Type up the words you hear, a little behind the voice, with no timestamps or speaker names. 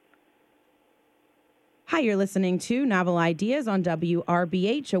Hi, you're listening to Novel Ideas on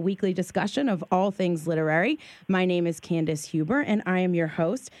WRBH, a weekly discussion of all things literary. My name is Candace Huber, and I am your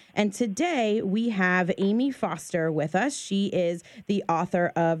host. And today we have Amy Foster with us. She is the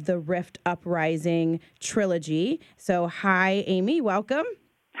author of the Rift Uprising trilogy. So, hi, Amy. Welcome.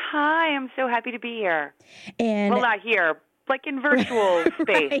 Hi, I'm so happy to be here. And well, not here, like in virtual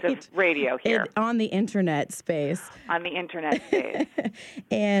space of radio here. On the internet space. On the internet space.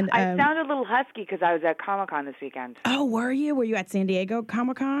 And I sound a little husky because I was at Comic-Con this weekend. Oh, were you? Were you at San Diego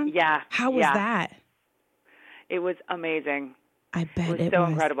Comic-Con? Yeah. How was that? It was amazing. I bet it was so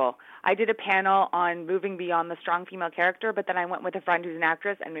incredible. I did a panel on moving beyond the strong female character, but then I went with a friend who's an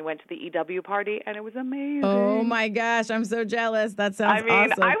actress, and we went to the EW party, and it was amazing. Oh, my gosh. I'm so jealous. That sounds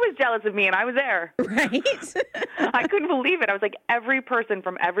awesome. I was jealous of me, and I was there. Right? I couldn't believe it. I was like, every person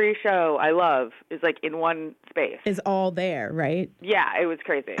from every show I love is like in one space. Is all there, right? Yeah, it was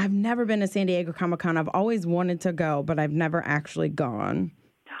crazy. I've never been to San Diego Comic-Con. I've always wanted to go, but I've never actually gone.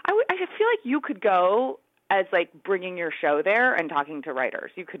 I feel like you could go as like bringing your show there and talking to writers.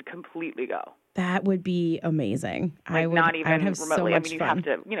 You could completely go. That would be amazing. Like not even have remotely. So much you fun.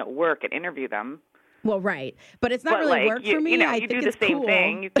 have to, work and interview them. Well, right. But it's not really work for me. You do the same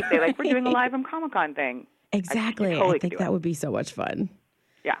thing. You could say like, we're doing a live from Comic-Con thing. Exactly. I think that would be so much fun.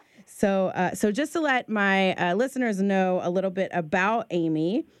 Yeah. So just to let my listeners know a little bit about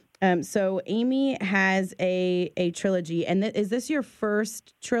Amy. So Amy has a trilogy. And is this your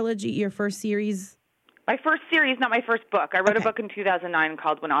first trilogy, your first series? My first series, not my first book. I wrote a book in 2009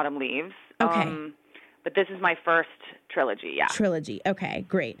 called When Autumn Leaves. Okay. But this is my first trilogy, yeah. Trilogy. Okay,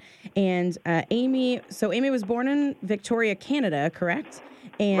 great. And Amy was born in Victoria, Canada, correct?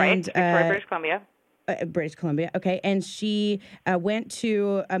 And, right, Victoria, British Columbia. British Columbia, okay. And she went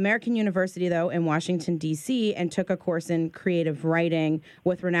to American University, though, in Washington, D.C., and took a course in creative writing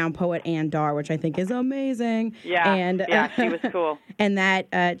with renowned poet Anne Dar, which I think is amazing. Yeah, she was cool. And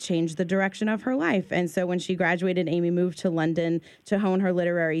that changed the direction of her life. And so when she graduated, Amy moved to London to hone her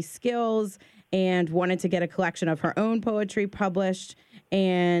literary skills and wanted to get a collection of her own poetry published.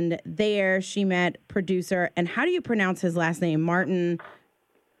 And there she met producer, and how do you pronounce his last name? Martin...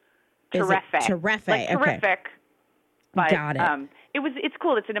 Terrific. Terrific. Like terrific. But, got it. It's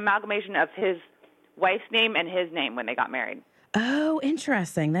cool. It's an amalgamation of his wife's name and his name when they got married. Oh,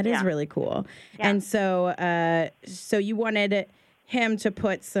 interesting. That is really cool. Yeah. And so you wanted him to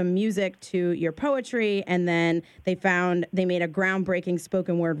put some music to your poetry, and then they made a groundbreaking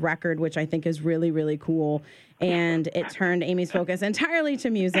spoken word record, which I think is really, really cool. And it turned Amy's focus entirely to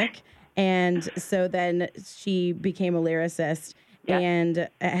music. And so then she became a lyricist. Yeah. And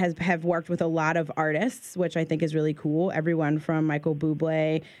have worked with a lot of artists, which I think is really cool. Everyone from Michael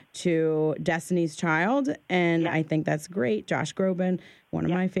Bublé to Destiny's Child. And I think that's great. Josh Groban, one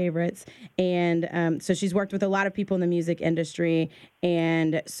of my favorites. And so she's worked with a lot of people in the music industry.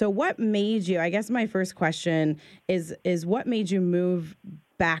 And so what made you, I guess my first question is what made you move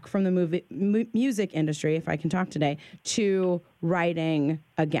back from the music industry, if I can talk today, to writing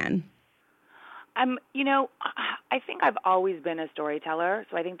again? I think I've always been a storyteller,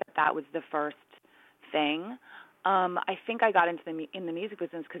 so I think that was the first thing. I think I got into in the music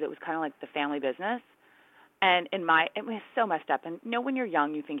business because it was kind of like the family business, and it was so messed up. And when you're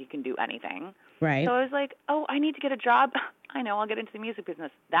young, you think you can do anything, right? So I was like, oh, I need to get a job. I know, I'll get into the music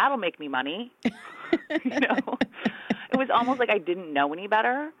business. That'll make me money. It was almost like I didn't know any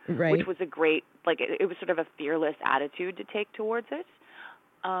better, right? Which was a great, it was sort of a fearless attitude to take towards it.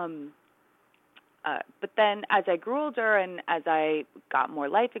 But then as I grew older and as I got more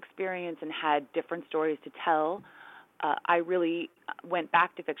life experience and had different stories to tell, I really went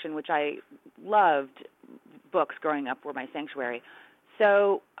back to fiction, which I loved. Books growing up were my sanctuary.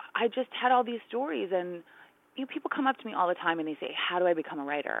 So I just had all these stories, and people come up to me all the time and they say, how do I become a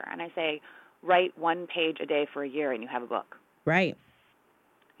writer? And I say, write 1 page a day for a year and you have a book. Right.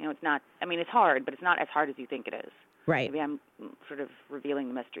 It's not, it's hard, but it's not as hard as you think it is. Right. Maybe I'm sort of revealing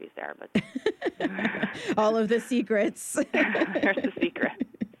the mysteries there, but all of the secrets. There's the secret.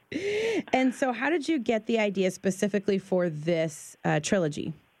 And so how did you get the idea specifically for this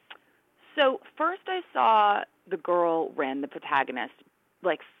trilogy? So first I saw the girl, Ren, the protagonist,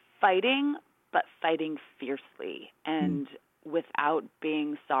 fighting, but fighting fiercely and without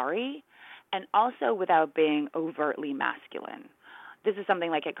being sorry, and also without being overtly masculine. This is something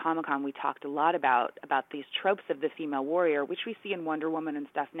like at Comic-Con we talked a lot about these tropes of the female warrior, which we see in Wonder Woman and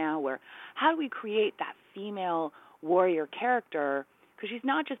stuff now, where how do we create that female warrior character because she's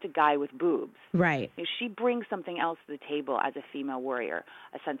not just a guy with boobs. Right. You know, she brings something else to the table as a female warrior,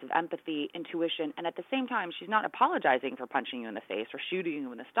 a sense of empathy, intuition, and at the same time, she's not apologizing for punching you in the face or shooting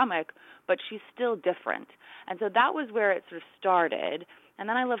you in the stomach, but she's still different. And so that was where it sort of started. And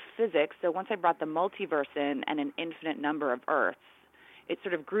then I love physics, so once I brought the multiverse in and an infinite number of Earths, it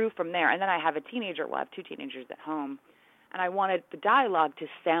sort of grew from there. And then I have a teenager, well, I have 2 teenagers at home, and I wanted the dialogue to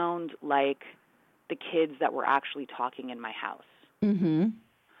sound like the kids that were actually talking in my house. Mm-hmm.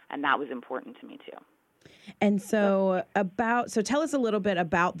 And that was important to me, too. And so tell us a little bit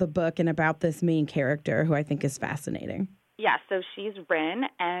about the book and about this main character who I think is fascinating. Yeah, so she's Rin,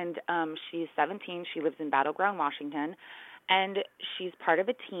 and she's 17. She lives in Battleground, Washington, and she's part of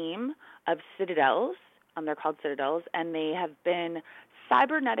a team of Citadels. They're called Citadels, and they have been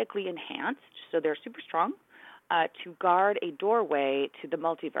cybernetically enhanced, so they're super strong, to guard a doorway to the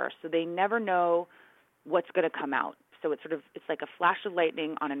multiverse. So they never know what's going to come out. So it's like a flash of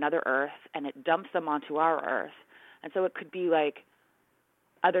lightning on another Earth, and it dumps them onto our Earth. And so it could be like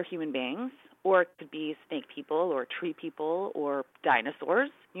other human beings, or it could be snake people, or tree people, or dinosaurs,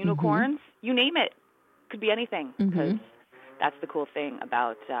 unicorns, you name it. Could be anything, because that's the cool thing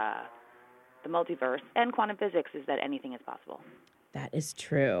about the multiverse and quantum physics, is that anything is possible. That is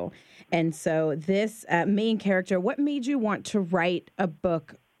true. And so this main character, what made you want to write a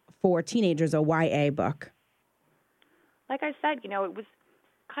book for teenagers, a YA book? Like I said, it was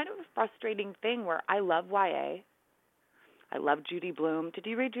kind of a frustrating thing where I love YA. I love Judy Blume. Did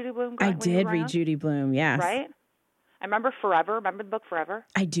you read Judy Blume? I did read Judy Blume, yes. Right? I remember Forever. Remember the book Forever?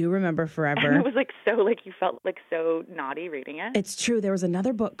 I do remember Forever. And it was you felt so naughty reading it. It's true. There was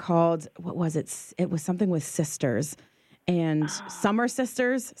another book called, what was it? It was something with sisters. And Summer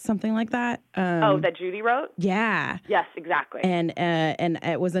Sisters, something like that. That Judy wrote? Yeah. Yes, exactly. And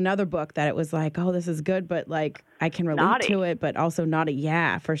it was another book that it was like, oh, this is good, but like I can relate naughty. to it, but also naughty.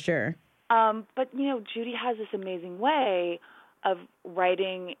 Yeah, for sure. But Judy has this amazing way of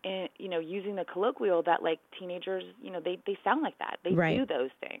writing, using the colloquial that like teenagers, they sound like that. They do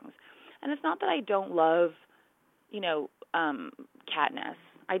those things. And it's not that I don't love, Katniss.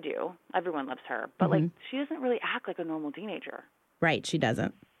 I do. Everyone loves her. But, she doesn't really act like a normal teenager. Right, she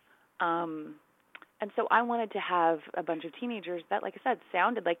doesn't. And so I wanted to have a bunch of teenagers that, like I said,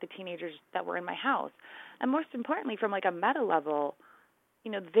 sounded like the teenagers that were in my house. And most importantly, from, like, a meta level,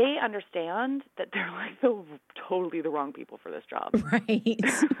 they understand that they're, totally the wrong people for this job. Right,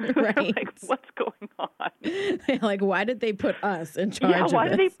 right. Like, what's going on? Like, why did they put us in charge of this? Yeah, why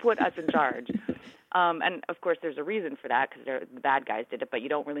did they put us in charge? And, of course, there's a reason for that because the bad guys did it, but you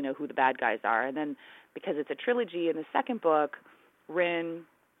don't really know who the bad guys are. And then because it's a trilogy, in the second book, Rin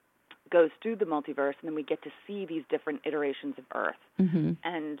goes through the multiverse, and then we get to see these different iterations of Earth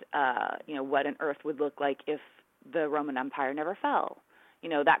and, what an Earth would look like if the Roman Empire never fell,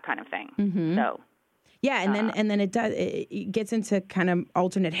 that kind of thing. So. Yeah, and then it gets into kind of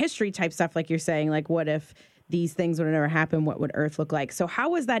alternate history type stuff, like you're saying, like what if these things would have never happened, what would Earth look like? So how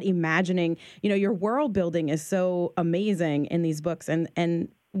was that imagining, your world building is so amazing in these books, and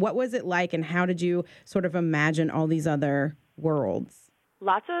what was it like, and how did you sort of imagine all these other worlds?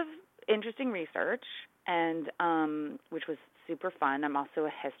 Lots of interesting research, and which was super fun. I'm also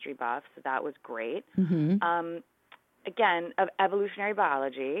a history buff, so that was great. Again, of evolutionary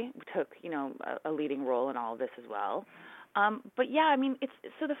biology took, a leading role in all of this as well. But yeah, I mean,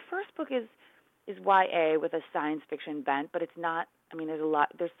 so the first book is YA with a science fiction bent, but it's not,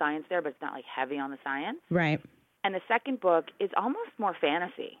 there's science there, but it's not like heavy on the science. Right. And the second book is almost more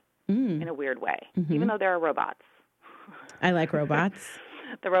fantasy in a weird way, even though there are robots. I like robots.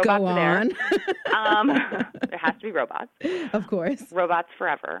 The robots are there. There has to be robots. Of course. Robots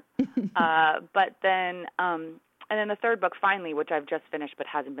forever. But then, and then the third book, finally, which I've just finished but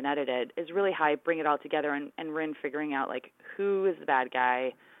hasn't been edited, is really how I bring it all together and Rin figuring out, like, who is the bad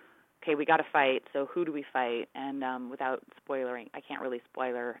guy? Okay, we got to fight, so who do we fight? And without spoiling, I can't really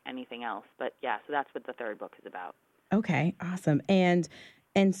spoiler anything else. But, yeah, so that's what the third book is about. Okay, awesome. And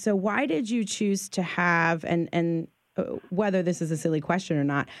so why did you choose to have, and whether this is a silly question or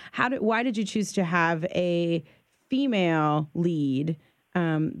not, why did you choose to have a female lead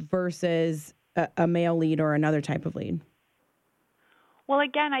versus a male lead or another type of lead? Well,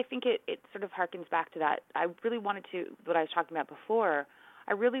 again, I think it sort of harkens back to that. I really wanted to, what I was talking about before,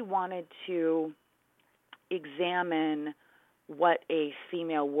 I really wanted to examine what a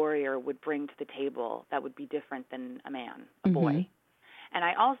female warrior would bring to the table that would be different than a man, a boy. And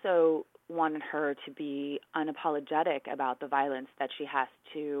I also wanted her to be unapologetic about the violence that she has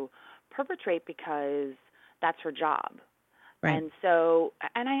to perpetrate because that's her job. Right. And so,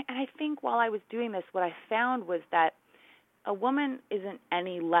 and I think while I was doing this, what I found was that a woman isn't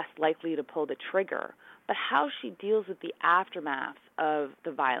any less likely to pull the trigger, but how she deals with the aftermath of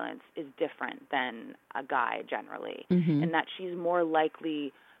the violence is different than a guy generally, in that she's more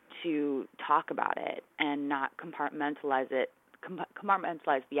likely to talk about it and not compartmentalize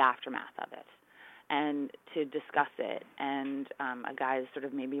the aftermath of it, and to discuss it. And a guy is sort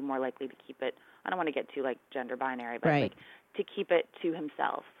of maybe more likely to keep it, I don't want to get too like gender binary, but Right. like to keep it to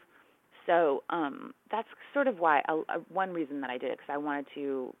himself. So that's sort of why one reason that I did it, because I wanted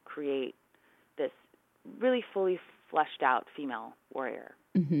to create this really fully fleshed out female warrior.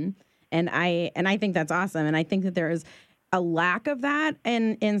 And I think that's awesome. And I think that there is a lack of that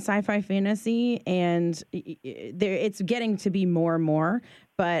in sci-fi fantasy, and it's getting to be more and more.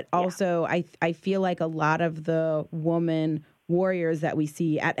 But also, I feel like a lot of the woman warriors that we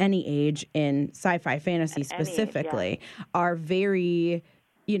see at any age in sci-fi fantasy specifically are very,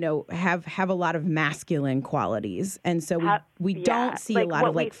 have a lot of masculine qualities, and so we don't see a lot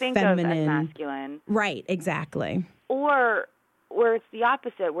of like feminine, masculine, right? Exactly. Or it's the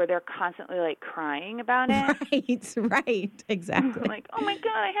opposite, where they're constantly like crying about it. Right, exactly. Like, oh my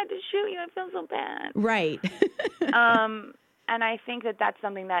God, I had to shoot you. I feel so bad. Right. And I think that that's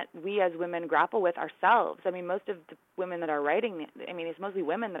something that we as women grapple with ourselves. I mean, most of the women that are writing, it's mostly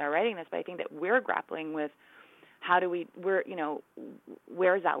women that are writing this, but I think that we're grappling with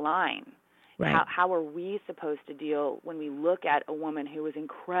where's that line? Right. How are we supposed to deal when we look at a woman who is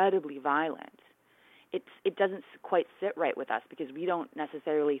incredibly violent? It doesn't quite sit right with us, because we don't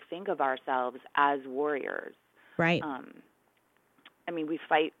necessarily think of ourselves as warriors. Right. We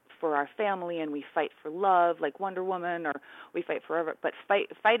fight for our family and we fight for love, like Wonder Woman, or we fight forever. But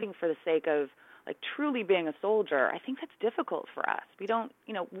fighting for the sake of like truly being a soldier, I think that's difficult for us. We don't,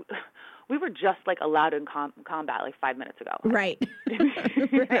 we were just like allowed in combat like 5 minutes ago. Right.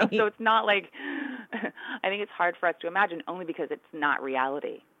 Right. So it's not like, I think it's hard for us to imagine, only because it's not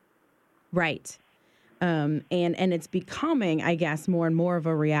reality. Right. And it's becoming, I guess, more and more of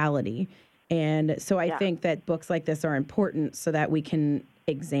a reality. And so I think that books like this are important so that we can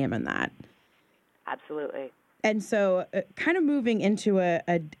examine that. Absolutely. And so kind of moving into a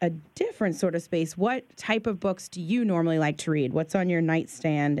different sort of space, what type of books do you normally like to read? What's on your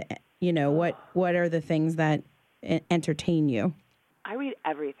nightstand? What are the things that entertain you? I read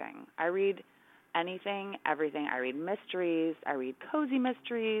everything. I read anything, everything. I read mysteries. I read cozy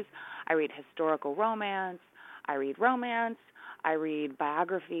mysteries. I read historical romance. I read romance. I read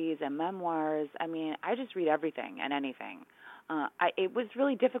biographies and memoirs. I just read everything and anything. It was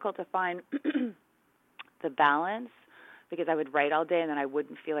really difficult to find the balance, because I would write all day and then I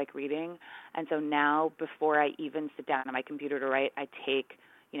wouldn't feel like reading. And so now, before I even sit down on my computer to write, I take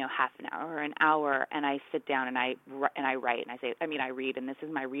half an hour or an hour, and I sit down and I write, and I read, and this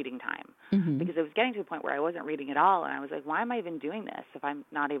is my reading time. Because it was getting to a point where I wasn't reading at all, and I was like, why am I even doing this if I'm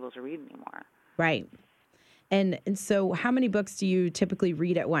not able to read anymore? Right. And so how many books do you typically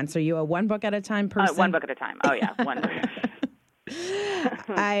read at once? Are you a one book at a time person? One book at a time. Oh, yeah, one book at a time.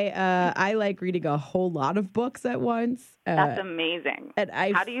 I like reading a whole lot of books at once. That's amazing. And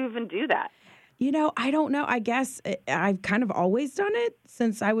how do you even do that? I don't know. I guess I've kind of always done it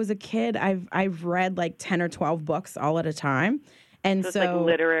since I was a kid. I've read like 10 or 12 books all at a time. And so it's like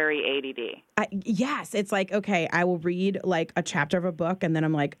literary ADD. Yes. It's like, okay, I will read like a chapter of a book, and then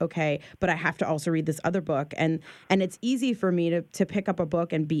I'm like, okay, but I have to also read this other book. And it's easy for me to pick up a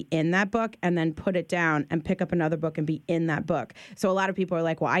book and be in that book, and then put it down and pick up another book and be in that book. So a lot of people are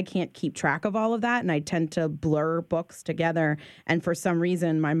like, well, I can't keep track of all of that. And I tend to blur books together. And for some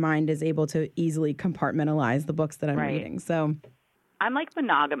reason, my mind is able to easily compartmentalize the books that I'm reading. So I'm like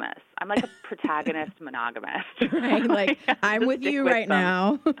monogamous. I'm like a protagonist monogamist. Right, like I'm with you right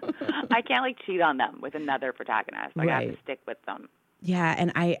now. I can't like cheat on them with another protagonist. Like I have to stick with them. Yeah,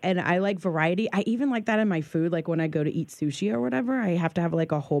 and I like variety. I even like that in my food. Like when I go to eat sushi or whatever, I have to have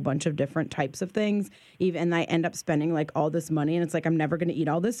like a whole bunch of different types of things. And I end up spending like all this money, and it's like I'm never going to eat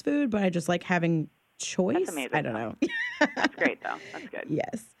all this food, but I just like having choice. That's amazing. I don't know. That's great though. That's good.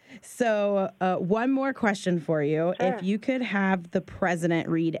 Yes. So one more question for you. Sure. If you could have the president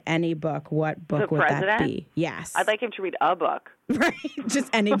read any book, what book would that be? Yes. I'd like him to read a book. Right. Just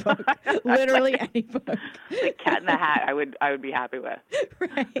any book. Literally any book. Like Cat in the Hat, I would be happy with.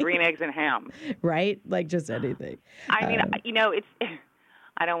 Right. Green Eggs and Ham. Right? Like just anything. I mean, it's...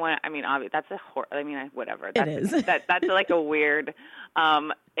 I don't want to, that's whatever. It is. That's like a weird,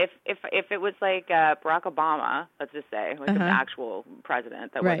 if it was like Barack Obama, let's just say, like an actual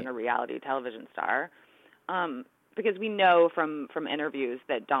president that wasn't a reality television star, because we know from interviews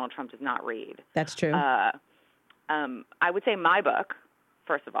that Donald Trump does not read. That's true. I would say my book,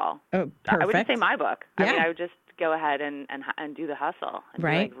 first of all. Oh, perfect. I would just say my book. Yeah. I would just go ahead and do the hustle and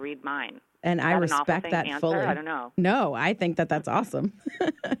Right. be like, read mine. And I Is that an awful respect thing that to answer? fully. I don't know. No, I think that that's awesome.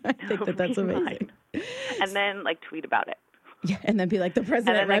 I think that that's Read amazing. mine. And then like tweet about it. Yeah, and then be like, the And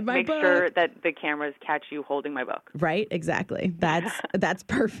president then read like, my make book. sure that the cameras catch you holding my book. Right, exactly. That's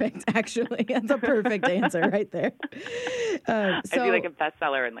perfect, actually. That's a perfect answer right there. I'd be like a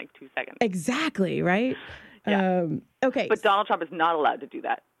bestseller in like 2 seconds. Exactly, right? Yeah. Okay. But Donald Trump is not allowed to do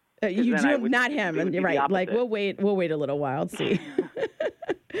that. You then I do would- not him, it would and be you're the right. Like opposite. we'll wait a little while to see.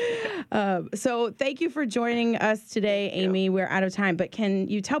 So thank you for joining us today, Amy. We're out of time, but can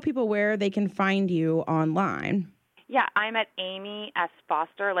you tell people where they can find you online? Yeah, I'm at Amy S.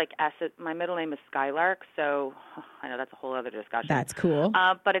 Foster. Like my middle name is Skylark, so I know that's a whole other discussion. That's cool.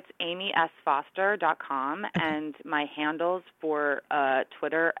 But it's amysfoster.com, and my handles for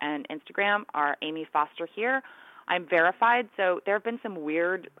Twitter and Instagram are Amy Foster here. I'm verified, so there have been some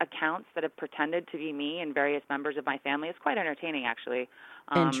weird accounts that have pretended to be me and various members of my family. It's quite entertaining, actually.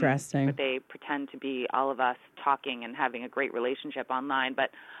 Interesting. But they pretend to be all of us talking and having a great relationship online. But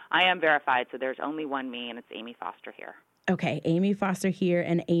I am verified, so there's only one me, and it's Amy Foster here. Okay, Amy Foster here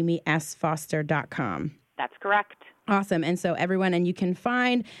and amysfoster.com. That's correct. Awesome. And so everyone, and you can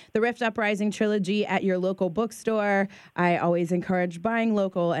find the Rift Uprising trilogy at your local bookstore. I always encourage buying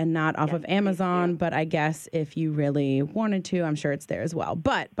local and not off of Amazon, but I guess if you really wanted to, I'm sure it's there as well.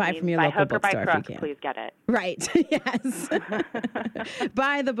 But buy from your local bookstore if you can. Please get it. Right. Yes.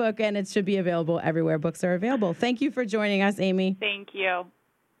 Buy the book, and it should be available everywhere books are available. Thank you for joining us, Amy. Thank you.